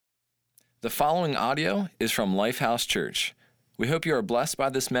The following audio is from Lifehouse Church. We hope you are blessed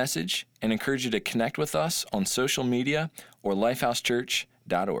by this message and encourage you to connect with us on social media or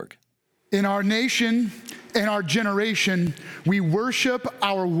lifehousechurch.org. In our nation and our generation, we worship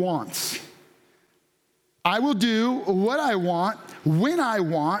our wants. I will do what I want, when I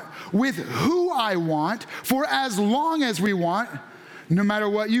want, with who I want, for as long as we want, no matter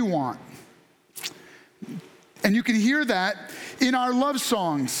what you want. And you can hear that in our love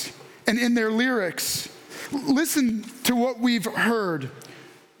songs and in their lyrics. Listen to what we've heard.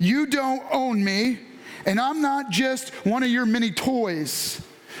 You don't own me, and I'm not just one of your many toys.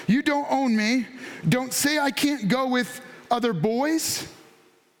 You don't own me. Don't say I can't go with other boys.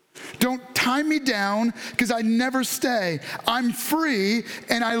 Don't tie me down, because I never stay. I'm free,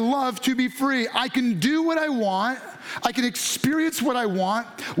 and I love to be free. I can do what I want. I can experience what I want.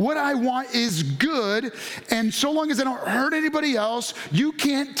 What I want is good, and so long as I don't hurt anybody else, you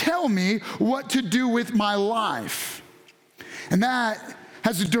can't tell me what to do with my life. And that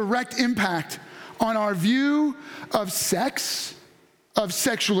has a direct impact on our view of sex, of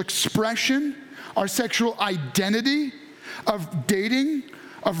sexual expression, our sexual identity, of dating,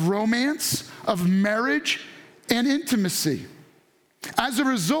 of romance, of marriage, and intimacy. As a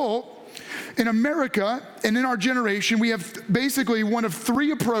result, in America and in our generation, we have basically one of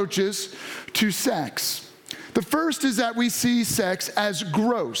three approaches to sex. The first is that we see sex as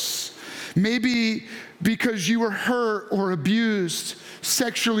gross. Maybe because you were hurt or abused,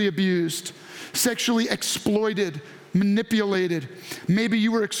 sexually exploited, manipulated. Maybe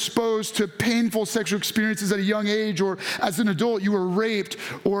you were exposed to painful sexual experiences at a young age, or as an adult you were raped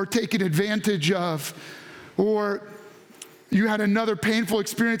or taken advantage of, or you had another painful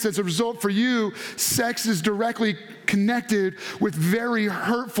experience. As a result, for you, sex is directly connected with very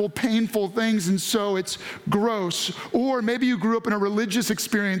hurtful, painful things, and so it's gross. Or maybe you grew up in a religious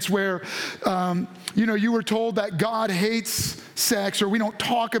experience where you were told that God hates sex, or we don't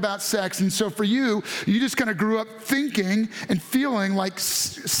talk about sex, and so for you, you just kind of grew up thinking and feeling like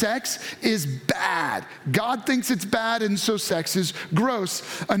sex is bad. God thinks it's bad, and so sex is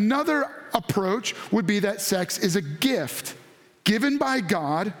gross. Another approach would be that sex is a gift given by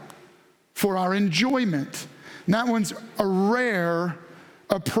God for our enjoyment. And that one's a rare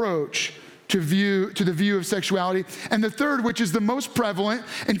approach to the view of sexuality. And the third, which is the most prevalent,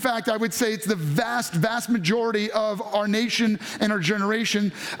 in fact, I would say it's the vast majority of our nation and our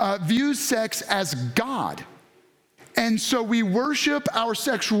generation, views sex as God. And so we worship our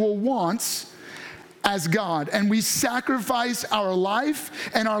sexual wants as God, and we sacrifice our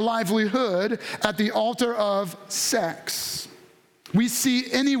life and our livelihood at the altar of sex. We see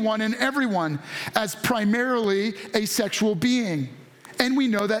anyone and everyone as primarily a sexual being, and we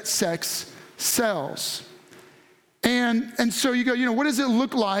know that sex sells. And so you go, what does it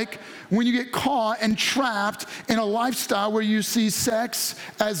look like when you get caught and trapped in a lifestyle where you see sex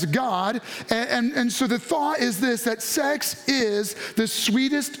as God? And so the thought is this, that sex is the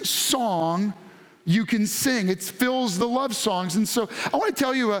sweetest song you can sing. It fills the love songs. And so I want to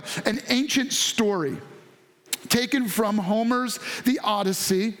tell you an ancient story taken from Homer's The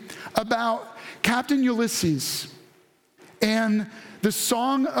Odyssey about Captain Ulysses and the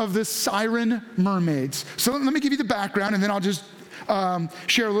song of the siren mermaids. So let me give you the background, and then I'll just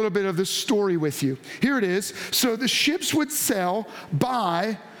share a little bit of the story with you. Here it is. So the ships would sail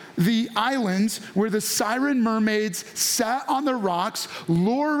by the islands where the siren mermaids sat on the rocks,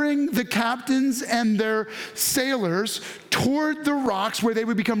 luring the captains and their sailors toward the rocks where they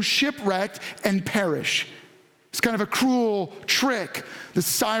would become shipwrecked and perish. It's kind of a cruel trick. The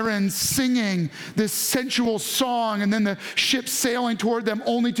sirens singing this sensual song, and then the ship sailing toward them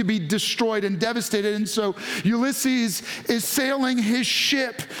only to be destroyed and devastated. And so Ulysses is sailing his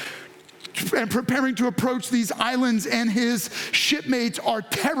ship and preparing to approach these islands, and his shipmates are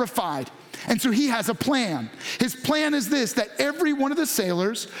terrified. And so he has a plan. His plan is this, that every one of the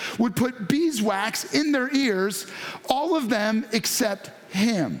sailors would put beeswax in their ears, all of them except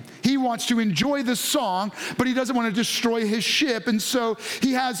him. He wants to enjoy the song, but he doesn't want to destroy his ship. And so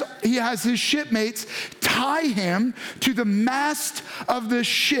he has his shipmates tie him to the mast of the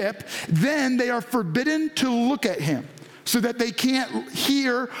ship. Then they are forbidden to look at him, so that they can't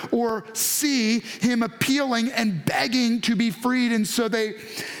hear or see him appealing and begging to be freed. And so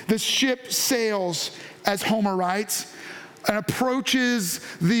the ship sails, as Homer writes, and approaches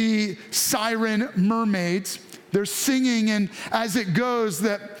the siren mermaids. They're singing, and as it goes,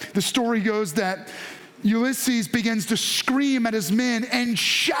 that the story goes that Ulysses begins to scream at his men and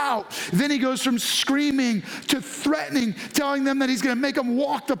shout. Then he goes from screaming to threatening, telling them that he's going to make them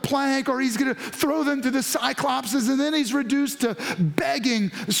walk the plank or he's going to throw them to the Cyclopses. And then he's reduced to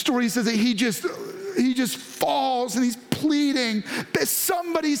begging. The story says that he just falls and he's pleading,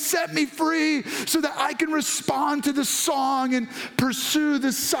 somebody set me free so that I can respond to the song and pursue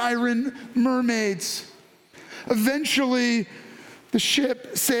the siren mermaids. Eventually, the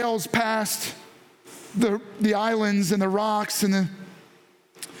ship sails past the islands and the rocks, and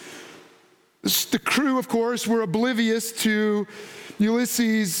the crew, of course, were oblivious to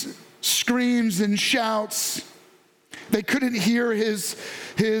Ulysses' screams and shouts. They couldn't hear his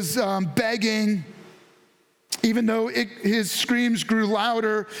begging, even though his screams grew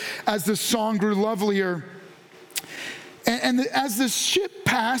louder as the song grew lovelier. And as the ship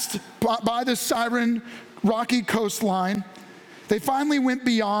passed by the siren rocky coastline, they finally went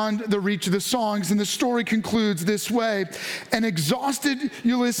beyond the reach of the songs, and the story concludes this way. An exhausted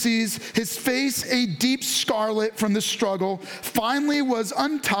Ulysses, his face a deep scarlet from the struggle, finally was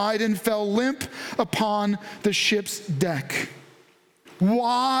untied and fell limp upon the ship's deck.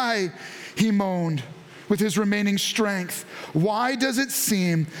 Why, he moaned with his remaining strength, why does it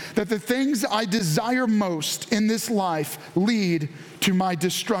seem that the things I desire most in this life lead to my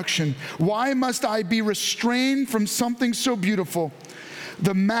destruction? Why must I be restrained from something so beautiful?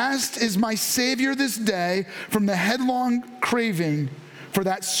 The mast is my savior this day from the headlong craving for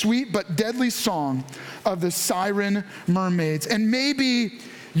that sweet but deadly song of the siren mermaids. And maybe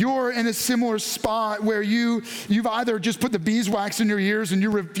you're in a similar spot where you've either just put the beeswax in your ears and you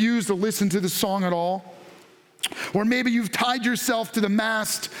refuse to listen to the song at all, or maybe you've tied yourself to the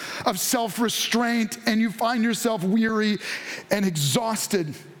mast of self-restraint and you find yourself weary and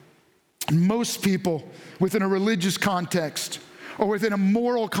exhausted. Most people within a religious context or within a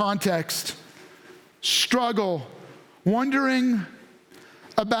moral context struggle wondering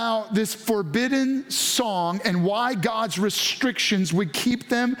about this forbidden song and why God's restrictions would keep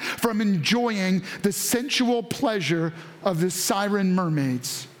them from enjoying the sensual pleasure of the siren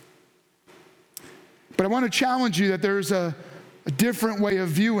mermaids. But I want to challenge you that there's a different way of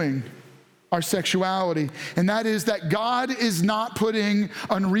viewing our sexuality, and that is that God is not putting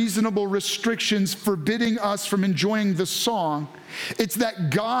unreasonable restrictions forbidding us from enjoying the song. It's that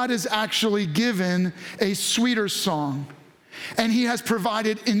God has actually given a sweeter song, and he has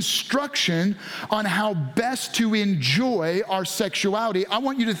provided instruction on how best to enjoy our sexuality. I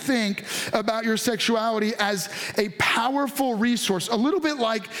want you to think about your sexuality as a powerful resource, a little bit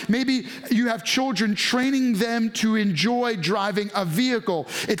like maybe you have children, training them to enjoy driving a vehicle.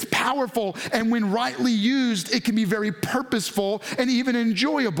 It's powerful, and when rightly used, it can be very purposeful and even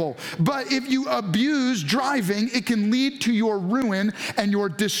enjoyable. But if you abuse driving, it can lead to your ruin and your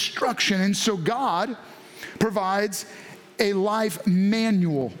destruction. And so God provides a life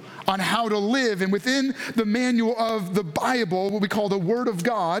manual on how to live. And within the manual of the Bible, what we call the Word of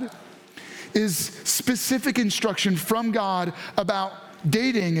God, is specific instruction from God about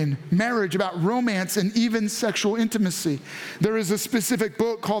dating and marriage, about romance and even sexual intimacy. There is a specific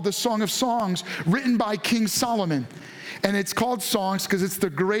book called the Song of Songs written by King Solomon. And it's called Songs because it's the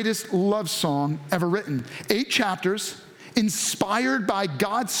greatest love song ever written. 8 chapters, inspired by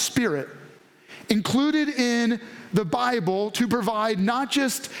God's Spirit, included in the Bible to provide not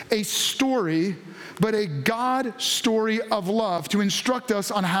just a story, but a God story of love to instruct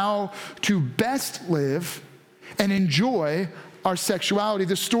us on how to best live and enjoy our sexuality.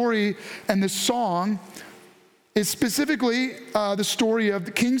 The story and the song is specifically the story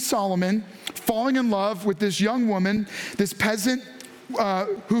of King Solomon falling in love with this young woman, this peasant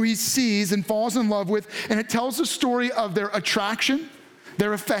who he sees and falls in love with, and it tells the story of their attraction,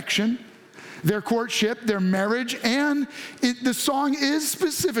 their affection, their courtship, their marriage, and the song is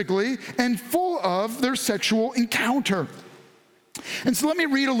specifically and full of their sexual encounter. And so let me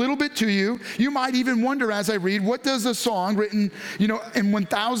read a little bit to you. You might even wonder as I read, what does a song written, in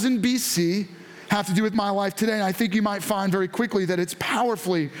 1000 BC have to do with my life today? And I think you might find very quickly that it's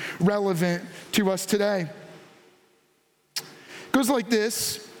powerfully relevant to us today. It goes like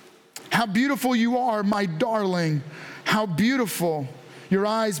this: how beautiful you are, my darling, how beautiful. Your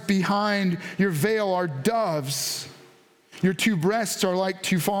eyes behind your veil are doves. Your 2 breasts are like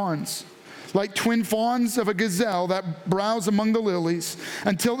 2 fawns, like twin fawns of a gazelle that browse among the lilies,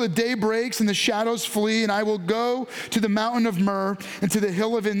 until the day breaks and the shadows flee, and I will go to the mountain of myrrh and to the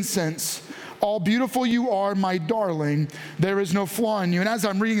hill of incense. All beautiful you are, my darling. There is no flaw in you. And as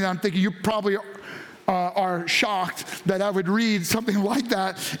I'm reading that, I'm thinking you probably are shocked that I would read something like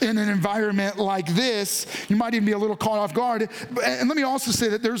that in an environment like this. You might even be a little caught off guard. And let me also say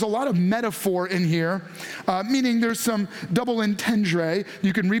that there's a lot of metaphor in here, meaning there's some double entendre.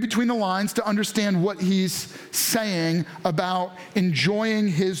 You can read between the lines to understand what he's saying about enjoying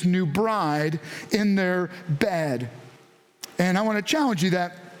his new bride in their bed. And I want to challenge you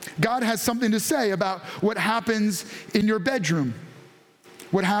that God has something to say about what happens in your bedroom,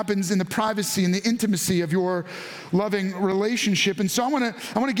 what happens in the privacy and the intimacy of your loving relationship. And so I want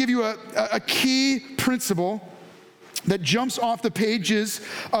to give you a key principle that jumps off the pages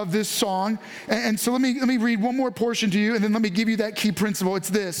of this song. And so let me read one more portion to you, and then let me give you that key principle. It's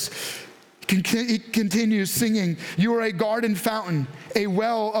this. He continues singing, "You are a garden fountain, a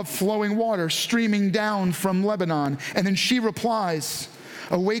well of flowing water streaming down from Lebanon." And then she replies,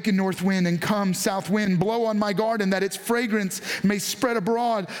 "Awaken, north wind, and come, south wind. Blow on my garden that its fragrance may spread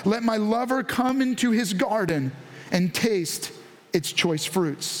abroad. Let my lover come into his garden and taste its choice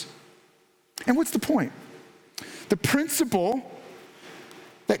fruits." And what's the point? The principle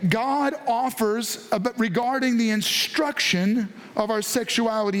that God offers regarding the instruction of our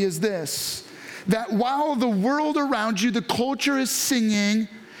sexuality is this: that while the world around you, the culture is singing,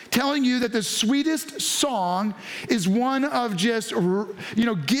 telling you that the sweetest song is one of just,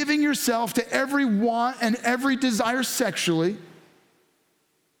 giving yourself to every want and every desire sexually,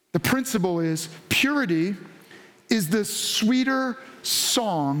 the principle is purity is the sweeter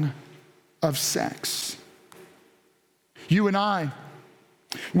song of sex. You and I,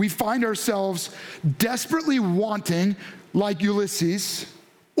 we find ourselves desperately wanting, like Ulysses,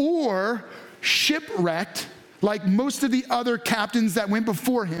 or shipwrecked, like most of the other captains that went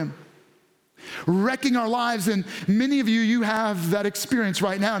before him, wrecking our lives. And many of you have that experience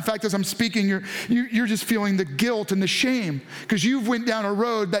right now. In fact, as I'm speaking, you're just feeling the guilt and the shame because you've went down a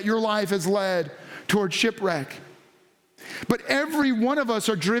road that your life has led toward shipwreck. But every one of us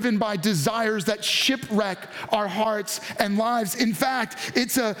are driven by desires that shipwreck our hearts and lives. In fact,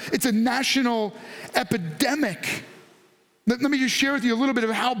 it's a national epidemic. Let me just share with you a little bit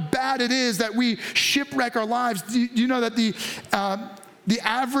of how bad it is that we shipwreck our lives. Do you know that the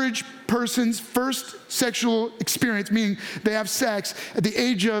average person's first sexual experience, meaning they have sex at the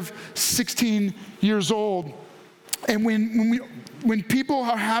age of 16 years old, and when people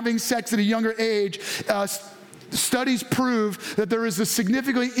are having sex at a younger age, studies prove that there is a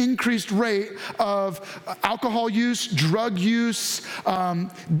significantly increased rate of alcohol use, drug use,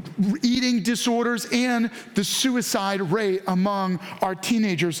 eating disorders, and the suicide rate among our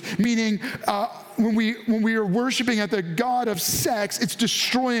teenagers. Meaning, when we are worshiping at the God of sex, it's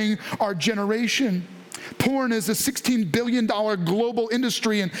destroying our generation. Porn is a $16 billion global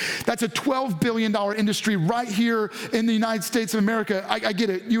industry, and that's a $12 billion industry right here in the United States of America. I get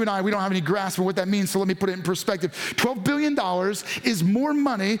it. You and I, we don't have any grasp of what that means, so let me put it in perspective. $12 billion is more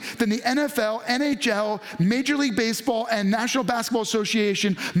money than the NFL, NHL, Major League Baseball, and National Basketball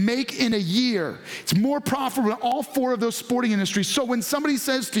Association make in a year. It's more profitable than all four of those sporting industries. So when somebody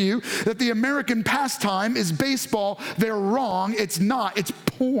says to you that the American pastime is baseball, they're wrong. It's not. It's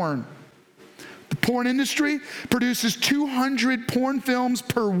porn. The porn industry produces 200 porn films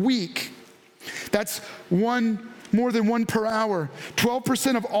per week. That's more than one per hour.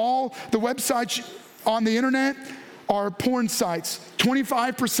 12% of all the websites on the internet are porn sites.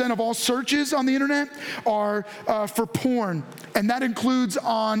 25% of all searches on the internet are for porn, and that includes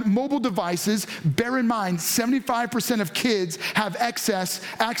on mobile devices. Bear in mind, 75% of kids have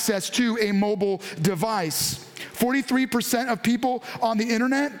access to a mobile device. 43% of people on the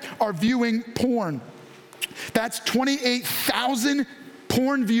internet are viewing porn. That's 28,000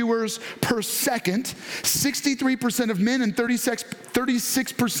 porn viewers per second. 63% of men and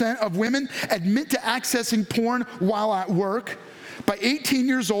 36% of women admit to accessing porn while at work. By 18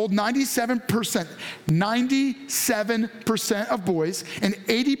 years old, 97% of boys and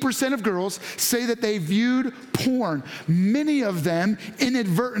 80% of girls say that they viewed porn, many of them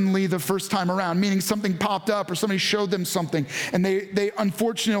inadvertently the first time around, meaning something popped up or somebody showed them something, and they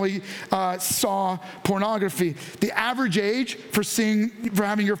unfortunately saw pornography. The average age for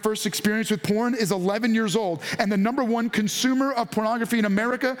having your first experience with porn is 11 years old, and the number one consumer of pornography in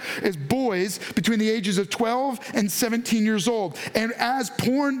America is boys between the ages of 12 and 17 years old. And as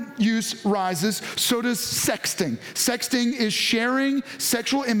porn use rises, so does sexting. Sexting is sharing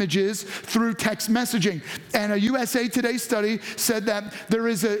sexual images through text messaging. And a USA Today study said that there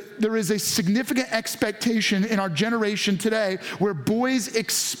is a significant expectation in our generation today where boys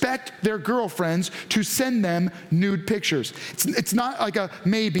expect their girlfriends to send them nude pictures. It's not like a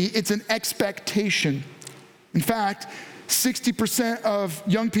maybe, it's an expectation. In fact, 60% of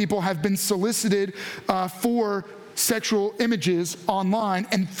young people have been solicited for sexual images online,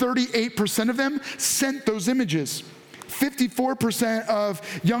 and 38% of them sent those images. 54% of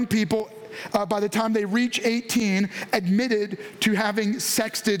young people, by the time they reach 18, admitted to having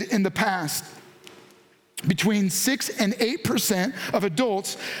sexted in the past. Between 6 and 8% of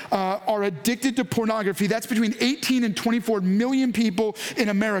adults are addicted to pornography. That's between 18 and 24 million people in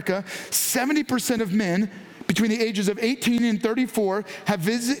America. 70% of men between the ages of 18 and 34 have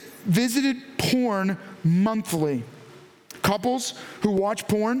visited porn monthly. Couples who watch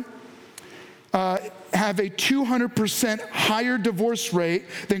porn have a 200% higher divorce rate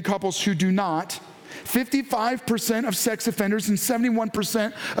than couples who do not. 55% of sex offenders and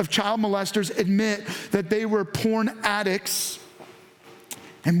 71% of child molesters admit that they were porn addicts.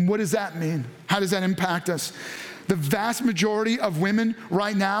 And what does that mean? How does that impact us? The vast majority of women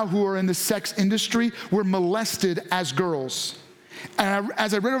right now who are in the sex industry were molested as girls. And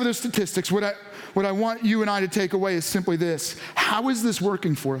as I read over the statistics, what I want you and I to take away is simply this: how is this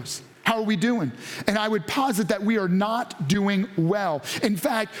working for us? How are we doing? And I would posit that we are not doing well. In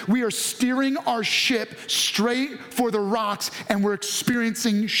fact, we are steering our ship straight for the rocks, and we're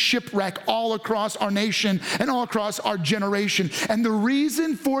experiencing shipwreck all across our nation and all across our generation. And the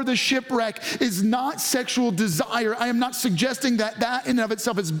reason for the shipwreck is not sexual desire. I am not suggesting that that in and of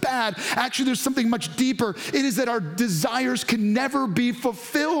itself is bad. Actually, there's something much deeper. It is that our desires can never be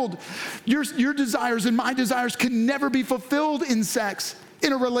fulfilled. Your desires and my desires can never be fulfilled in sex,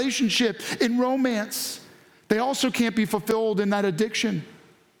 in a relationship, in romance. They also can't be fulfilled in that addiction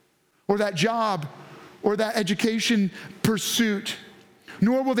or that job or that education pursuit,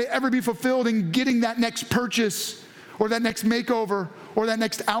 nor will they ever be fulfilled in getting that next purchase or that next makeover or that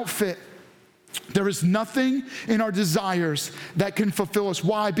next outfit. There is nothing in our desires that can fulfill us.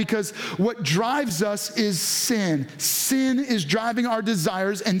 Why? Because what drives us is sin. Sin is driving our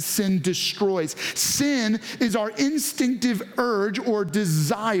desires, and sin destroys. Sin is our instinctive urge or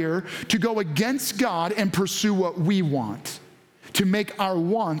desire to go against God and pursue what we want, to make our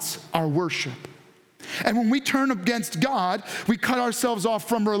wants our worship. And when we turn against God, we cut ourselves off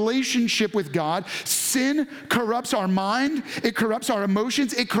from relationship with God. Sin corrupts our mind, it corrupts our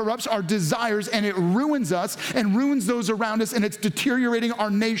emotions, it corrupts our desires, and it ruins us and ruins those around us, and it's deteriorating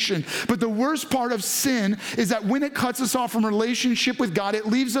our nation. But the worst part of sin is that when it cuts us off from relationship with God, it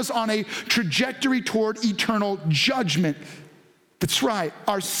leaves us on a trajectory toward eternal judgment. That's right.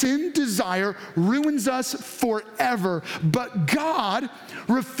 Our sin desire ruins us forever. But God,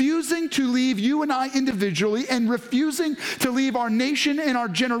 refusing to leave you and I individually and refusing to leave our nation and our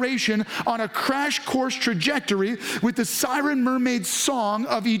generation on a crash course trajectory with the Siren Mermaid song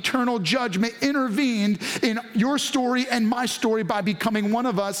of eternal judgment, intervened in your story and my story by becoming one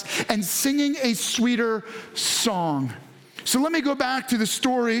of us and singing a sweeter song. So let me go back to the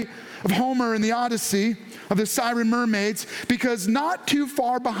story of Homer and the Odyssey of the Siren Mermaids, because not too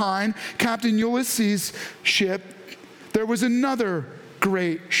far behind Captain Ulysses' ship, there was another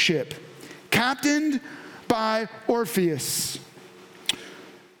great ship, captained by Orpheus.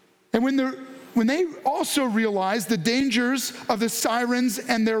 And when they also realized the dangers of the sirens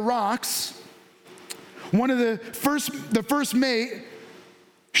and their rocks, the first mate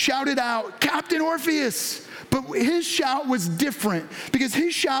shouted out, "Captain Orpheus!" But his shout was different, because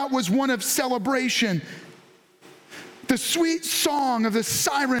his shout was one of celebration. "The sweet song of the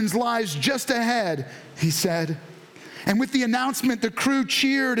sirens lies just ahead," he said. And with the announcement, the crew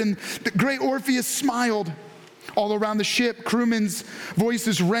cheered and the great Orpheus smiled. All around the ship, crewmen's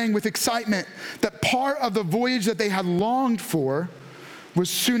voices rang with excitement that part of the voyage that they had longed for was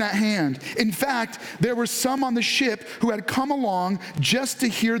soon at hand. In fact, there were some on the ship who had come along just to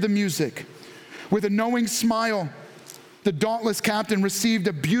hear the music. With a knowing smile, the dauntless captain received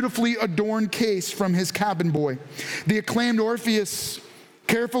a beautifully adorned case from his cabin boy. The acclaimed Orpheus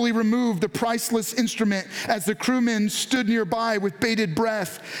carefully removed the priceless instrument as the crewmen stood nearby with bated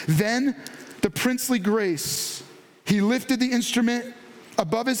breath. Then, the princely grace, he lifted the instrument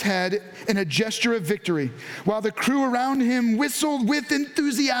above his head in a gesture of victory, while the crew around him whistled with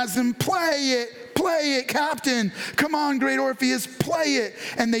enthusiasm, "Play it, Captain. Come on, great Orpheus, play it."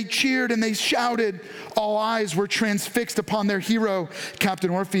 And they cheered and they shouted. All eyes were transfixed upon their hero.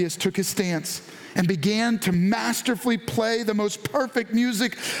 Captain Orpheus took his stance and began to masterfully play the most perfect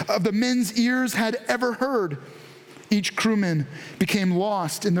music of the men's ears had ever heard. Each crewman became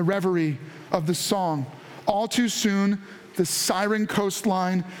lost in the reverie of the song. All too soon, the siren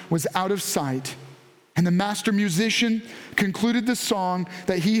coastline was out of sight, and the master musician concluded the song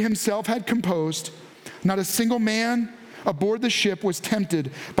that he himself had composed. Not a single man aboard the ship was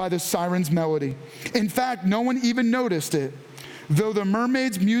tempted by the siren's melody. In fact, no one even noticed it. Though the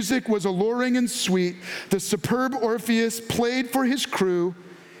mermaid's music was alluring and sweet, the superb Orpheus played for his crew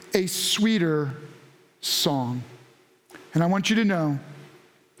a sweeter song. And I want you to know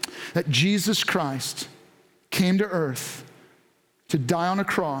that Jesus Christ came to earth to die on a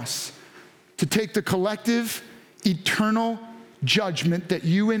cross, to take the collective, eternal judgment that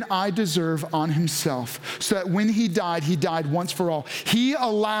you and I deserve on himself, so that when he died once for all. He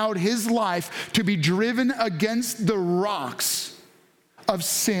allowed his life to be driven against the rocks of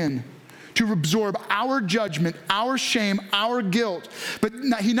sin, to absorb our judgment, our shame, our guilt. But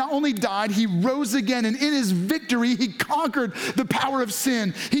he not only died, he rose again, and in his victory, he conquered the power of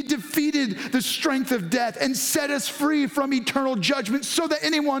sin. He defeated the strength of death and set us free from eternal judgment, so that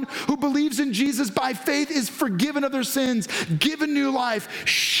anyone who believes in Jesus by faith is forgiven of their sins, given new life,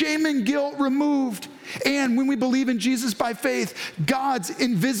 shame and guilt removed. And when we believe in Jesus by faith, God's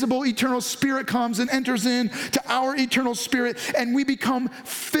invisible eternal spirit comes and enters into our eternal spirit, and we become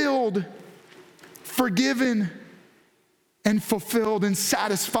filled, forgiven, and fulfilled and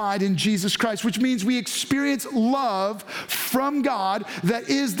satisfied in Jesus Christ, which means we experience love from God that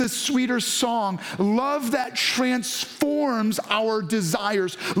is the sweeter song, love that transforms our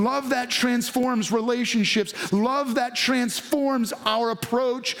desires, love that transforms relationships, love that transforms our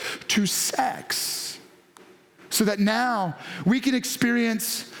approach to sex. So that now we can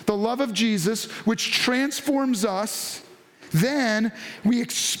experience the love of Jesus, which transforms us. Then we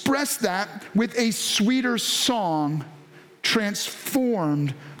express that with a sweeter song,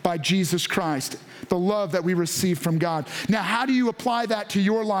 transformed by Jesus Christ, the love that we receive from God. Now, how do you apply that to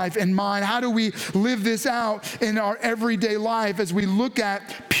your life and mine? How do we live this out in our everyday life as we look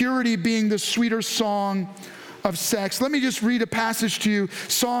at purity being the sweeter song of sex? Let me just read a passage to you.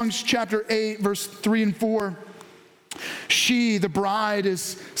 Songs chapter 8, verse 3 and 4. She, the bride,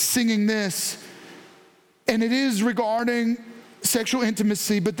 is singing this, and it is regarding sexual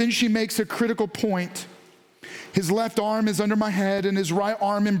intimacy, but then she makes a critical point. His left arm is under my head, and his right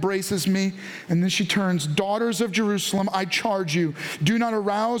arm embraces me. And then she turns, daughters of Jerusalem, I charge you, do not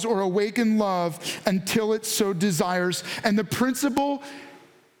arouse or awaken love until it so desires. And the principle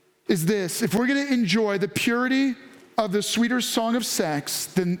is this: if we're going to enjoy the purity of the sweeter song of sex,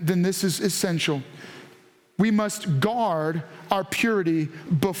 then this is essential. We must guard our purity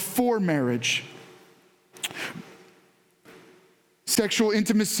before marriage. Sexual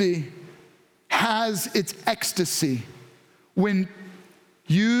intimacy has its ecstasy when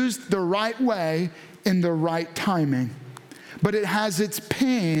used the right way in the right timing. But it has its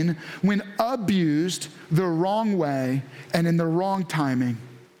pain when abused the wrong way and in the wrong timing.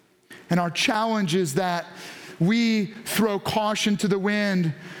 And our challenge is that we throw caution to the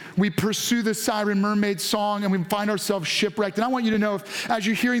wind. We pursue the Siren Mermaid song, and we find ourselves shipwrecked. And I want you to know, as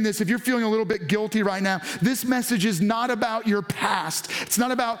you're hearing this, if you're feeling a little bit guilty right now, this message is not about your past. It's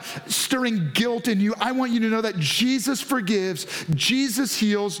not about stirring guilt in you. I want you to know that Jesus forgives, Jesus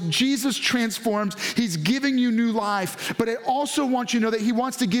heals, Jesus transforms. He's giving you new life. But I also want you to know that he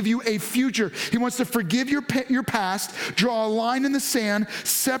wants to give you a future. He wants to forgive your past, draw a line in the sand,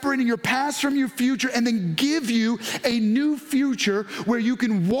 separating your past from your future, and then give you a new future where you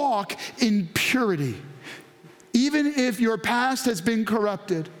can walk in purity. Even if your past has been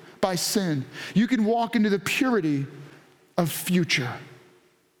corrupted by sin, you can walk into the purity of future.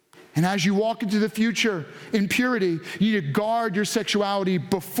 And as you walk into the future in purity, you need to guard your sexuality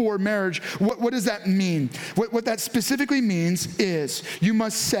before marriage. What does that mean? What that specifically means is you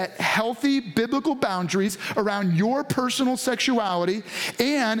must set healthy biblical boundaries around your personal sexuality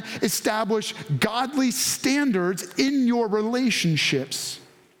and establish godly standards in your relationships.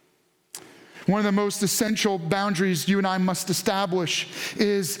 One of the most essential boundaries you and I must establish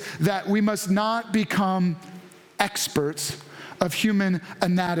is that we must not become experts of human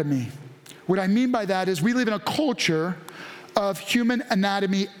anatomy. What I mean by that is we live in a culture of human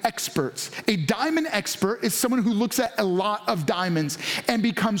anatomy experts. A diamond expert is someone who looks at a lot of diamonds and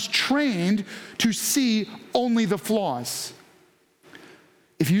becomes trained to see only the flaws.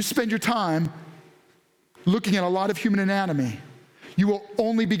 If you spend your time looking at a lot of human anatomy, you will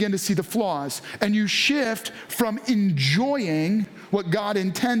only begin to see the flaws, and you shift from enjoying what God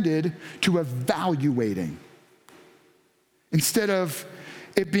intended to evaluating. Instead of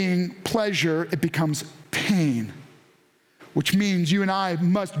it being pleasure, it becomes pain, which means you and I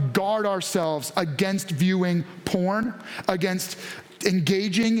must guard ourselves against viewing porn, against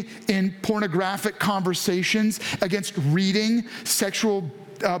engaging in pornographic conversations, against reading sexual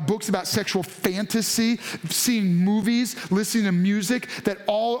books about sexual fantasy, seeing movies, listening to music that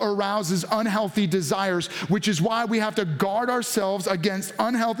all arouses unhealthy desires, which is why we have to guard ourselves against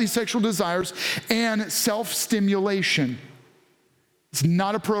unhealthy sexual desires and self-stimulation. It's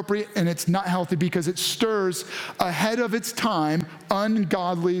not appropriate and it's not healthy because it stirs ahead of its time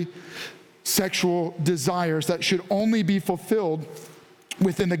ungodly sexual desires that should only be fulfilled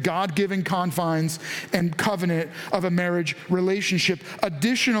within the God-given confines and covenant of a marriage relationship.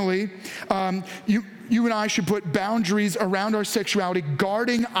 Additionally, you and I should put boundaries around our sexuality,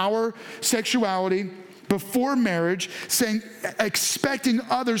 guarding our sexuality before marriage, expecting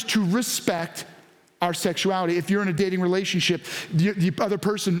others to respect our sexuality. If you're in a dating relationship, the other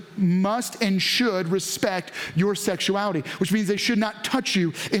person must and should respect your sexuality, which means they should not touch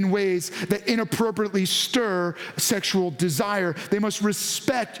you in ways that inappropriately stir sexual desire. They must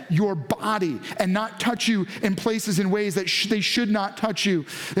respect your body and not touch you in places in ways that they should not touch you.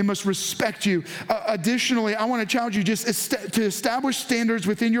 They must respect you. Additionally, I want to challenge you just to establish standards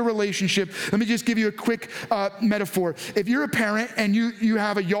within your relationship. Let me just give you a quick metaphor. If you're a parent and you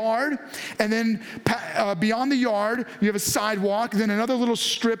have a yard, and then beyond the yard, you have a sidewalk, then another little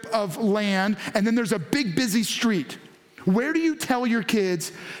strip of land, and then there's a big busy street. Where do you tell your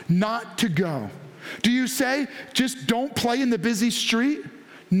kids not to go? Do you say, just don't play in the busy street?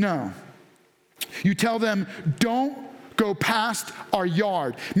 No. You tell them, don't go past our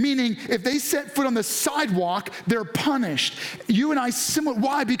yard. Meaning, if they set foot on the sidewalk, they're punished. You and I, similar.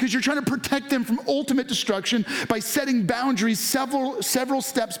 Why? Because you're trying to protect them from ultimate destruction by setting boundaries several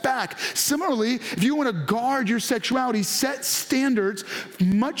steps back. Similarly, if you want to guard your sexuality, set standards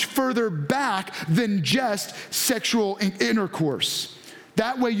much further back than just sexual intercourse.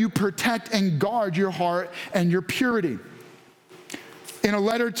 That way you protect and guard your heart and your purity. In a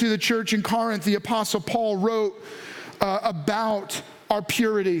letter to the church in Corinth, the Apostle Paul wrote about our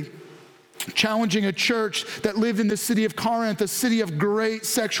purity, challenging a church that lived in the city of Corinth, a city of great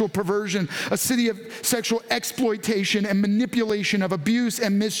sexual perversion, a city of sexual exploitation and manipulation, of abuse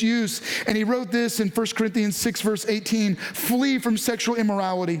and misuse. And he wrote this in 1 Corinthians 6, verse 18, flee from sexual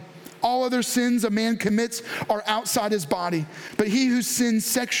immorality. All other sins a man commits are outside his body, but he who sins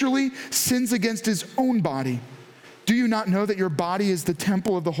sexually sins against his own body. Do you not know that your body is the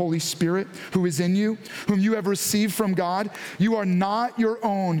temple of the Holy Spirit who is in you, whom you have received from God? You are not your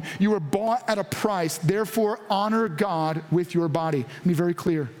own. You were bought at a price. Therefore, honor God with your body. Let me be very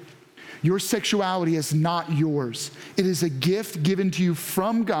clear. Your sexuality is not yours. It is a gift given to you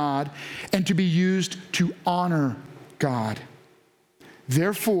from God and to be used to honor God.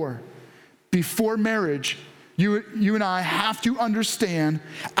 Therefore, before marriage, you and I have to understand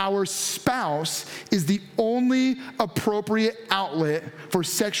our spouse is the only appropriate outlet for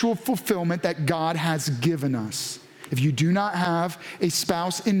sexual fulfillment that God has given us. If you do not have a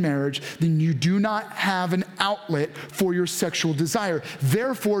spouse in marriage, then you do not have an outlet for your sexual desire.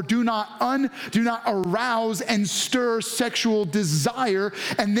 Therefore, do not arouse and stir sexual desire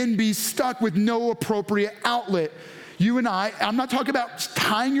and then be stuck with no appropriate outlet. You and I'm not talking about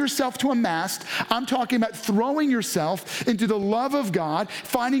tying yourself to a mast. I'm talking about throwing yourself into the love of God,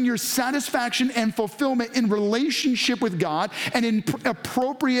 finding your satisfaction and fulfillment in relationship with God and in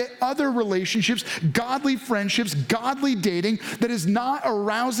appropriate other relationships, godly friendships, godly dating that is not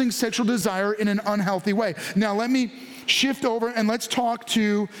arousing sexual desire in an unhealthy way. Now, let me shift over and let's talk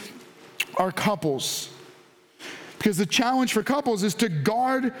to our couples. Because the challenge for couples is to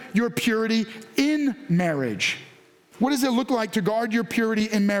guard your purity in marriage. What does it look like to guard your purity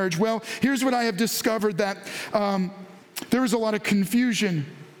in marriage? Well, here's what I have discovered, that there is a lot of confusion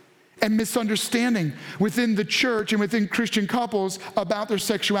and misunderstanding within the church and within Christian couples about their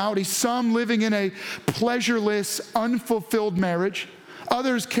sexuality. Some living in a pleasureless, unfulfilled marriage.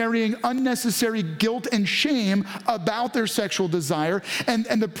 Others carrying unnecessary guilt and shame about their sexual desire. And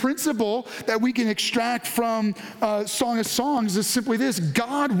the principle that we can extract from Song of Songs is simply this: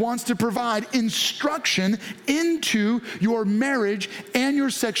 God wants to provide instruction into your marriage and your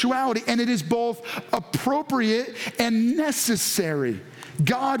sexuality, and it is both appropriate and necessary.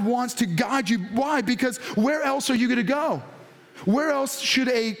 God wants to guide you. Why? Because where else are you going to go? Where else should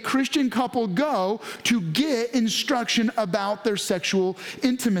a Christian couple go to get instruction about their sexual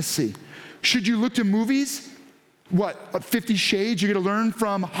intimacy? Should you look to movies? 50 Shades, you're gonna learn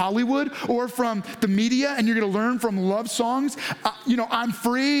from Hollywood or from the media, and you're gonna learn from love songs. I'm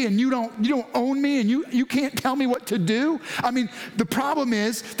free and you don't own me and you can't tell me what to do. I mean, the problem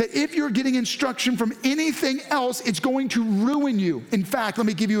is that if you're getting instruction from anything else, it's going to ruin you. In fact, let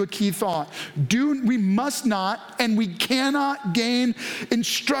me give you a key thought. We must not and we cannot gain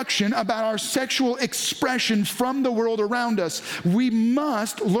instruction about our sexual expression from the world around us. We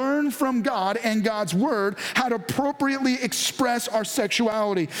must learn from God and God's word how to appropriately express our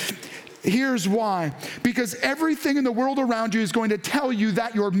sexuality. Here's why. Because everything in the world around you is going to tell you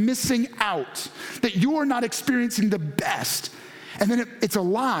that you're missing out, that you're not experiencing the best. And then it's a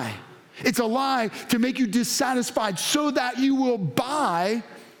lie. It's a lie to make you dissatisfied so that you will buy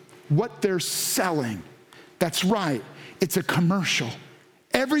what they're selling. That's right. It's a commercial.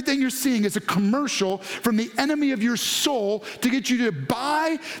 Everything you're seeing is a commercial from the enemy of your soul to get you to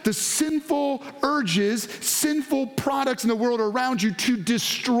buy the sinful urges, sinful products in the world around you to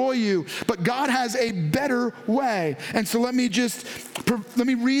destroy you. But God has a better way. And so let me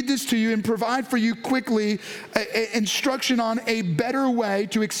read this to you and provide for you quickly instruction on a better way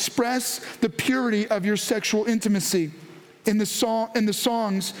to express the purity of your sexual intimacy. In the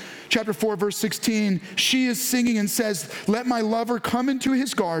Songs, chapter 4, verse 16, she is singing and says, "Let my lover come into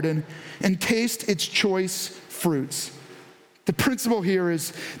his garden and taste its choice fruits." The principle here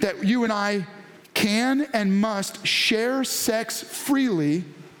is that you and I can and must share sex freely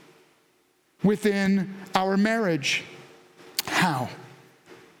within our marriage. How?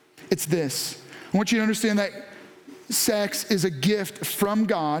 It's this. I want you to understand that sex is a gift from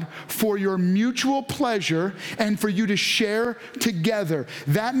God for your mutual pleasure and for you to share together.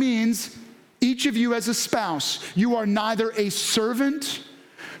 That means each of you as a spouse, you are neither a servant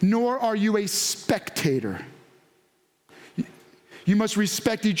nor are you a spectator. You must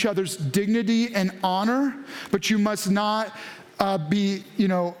respect each other's dignity and honor, but you must not be,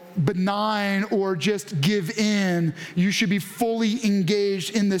 benign or just give in. You should be fully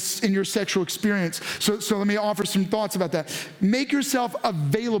engaged in your sexual experience. So let me offer some thoughts about that. Make yourself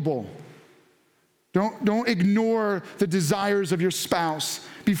available. Don't ignore the desires of your spouse.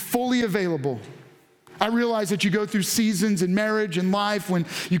 Be fully available. I realize that you go through seasons in marriage and life when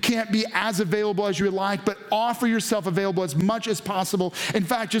you can't be as available as you would like, but offer yourself available as much as possible. In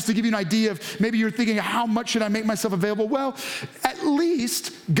fact, just to give you an idea of maybe you're thinking, how much should I make myself available? Well, at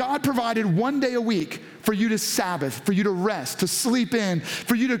least God provided one day a week for you to Sabbath, for you to rest, to sleep in,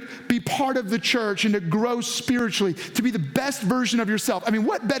 for you to be part of the church and to grow spiritually, to be the best version of yourself. I mean,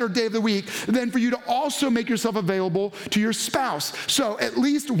 what better day of the week than for you to also make yourself available to your spouse? So at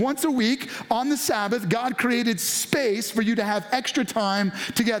least once a week on the Sabbath, God created space for you to have extra time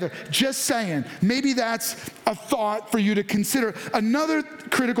together. Just saying, maybe that's a thought for you to consider. Another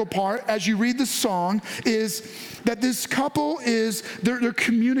critical part as you read the song is that this couple they're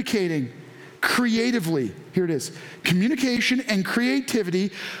communicating creatively. Here it is. Communication and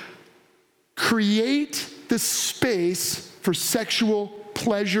creativity create the space for sexual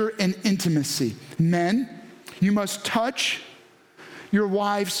pleasure and intimacy. Men, you must touch your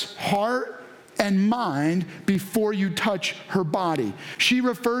wife's heart and mind before you touch her body. She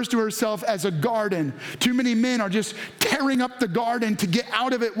refers to herself as a garden. Too many men are just tearing up the garden to get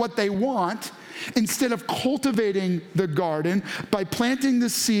out of it what they want, instead of cultivating the garden by planting the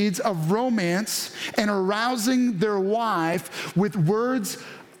seeds of romance and arousing their wife with words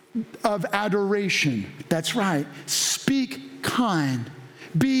of adoration. That's right. Speak kind.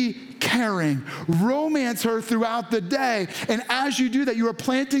 Be caring. Romance her throughout the day. And as you do that, you are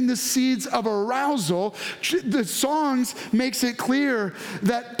planting the seeds of arousal. The songs makes it clear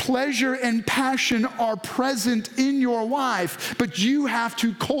that pleasure and passion are present in your wife, but you have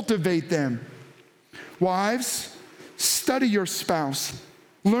to cultivate them. Wives, study your spouse.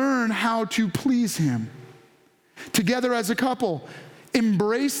 Learn how to please him. Together as a couple,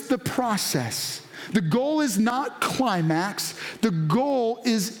 embrace the process. The goal is not climax. The goal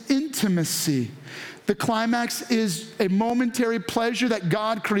is intimacy. The climax is a momentary pleasure that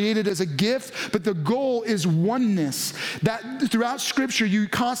God created as a gift, but the goal is oneness. That throughout Scripture, you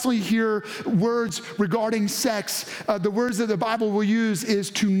constantly hear words regarding sex. The words that the Bible will use is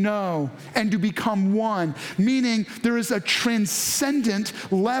to know and to become one, meaning there is a transcendent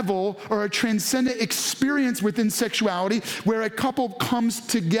level or a transcendent experience within sexuality where a couple comes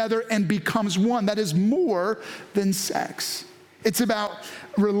together and becomes one. That is more than sex. It's about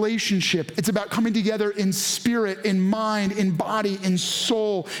relationship. It's about coming together in spirit, in mind, in body, in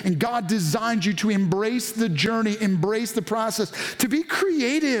soul. And God designed you to embrace the journey, embrace the process, to be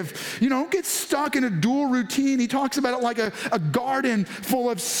creative. Don't get stuck in a dual routine. He talks about it like a garden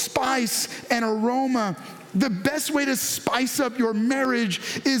full of spice and aroma. the best way to spice up your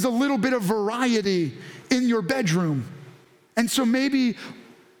marriage is a little bit of variety in your bedroom. And so maybe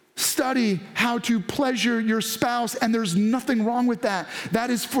study how to pleasure your spouse, and there's nothing wrong with that. That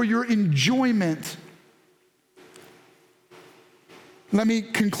is for your enjoyment. Let me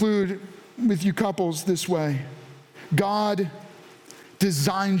conclude with you couples this way. God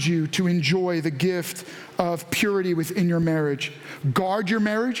designed you to enjoy the gift of purity within your marriage. Guard your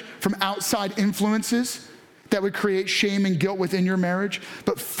marriage from outside influences that would create shame and guilt within your marriage,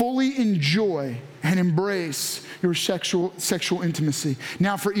 but fully enjoy and embrace your sexual intimacy.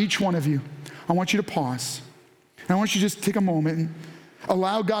 Now, for each one of you, I want you to pause. And I want you to just take a moment and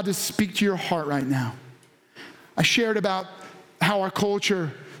allow God to speak to your heart right now. I shared about how our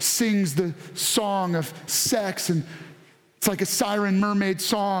culture sings the song of sex, and it's like a siren mermaid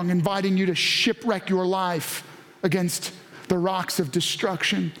song inviting you to shipwreck your life against the rocks of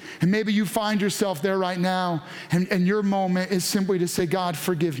destruction. And maybe you find yourself there right now, and your moment is simply to say, God,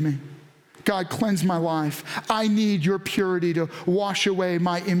 forgive me. God, cleanse my life. I need your purity to wash away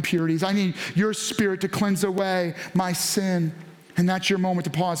my impurities. I need your Spirit to cleanse away my sin. And that's your moment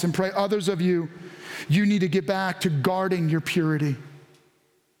to pause and pray. Others of you, you need to get back to guarding your purity.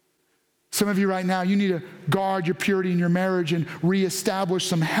 Some of you right now, you need to guard your purity in your marriage and reestablish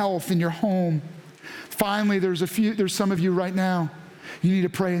some health in your home. Finally, there's some of you right now, you need to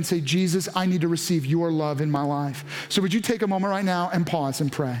pray and say, Jesus, I need to receive your love in my life. So would you take a moment right now and pause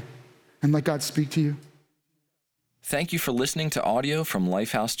and pray and let God speak to you? Thank you for listening to audio from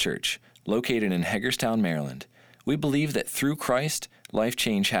Lifehouse Church, located in Hagerstown, Maryland. We believe that through Christ, life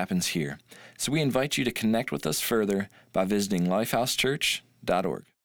change happens here. So we invite you to connect with us further by visiting lifehousechurch.org.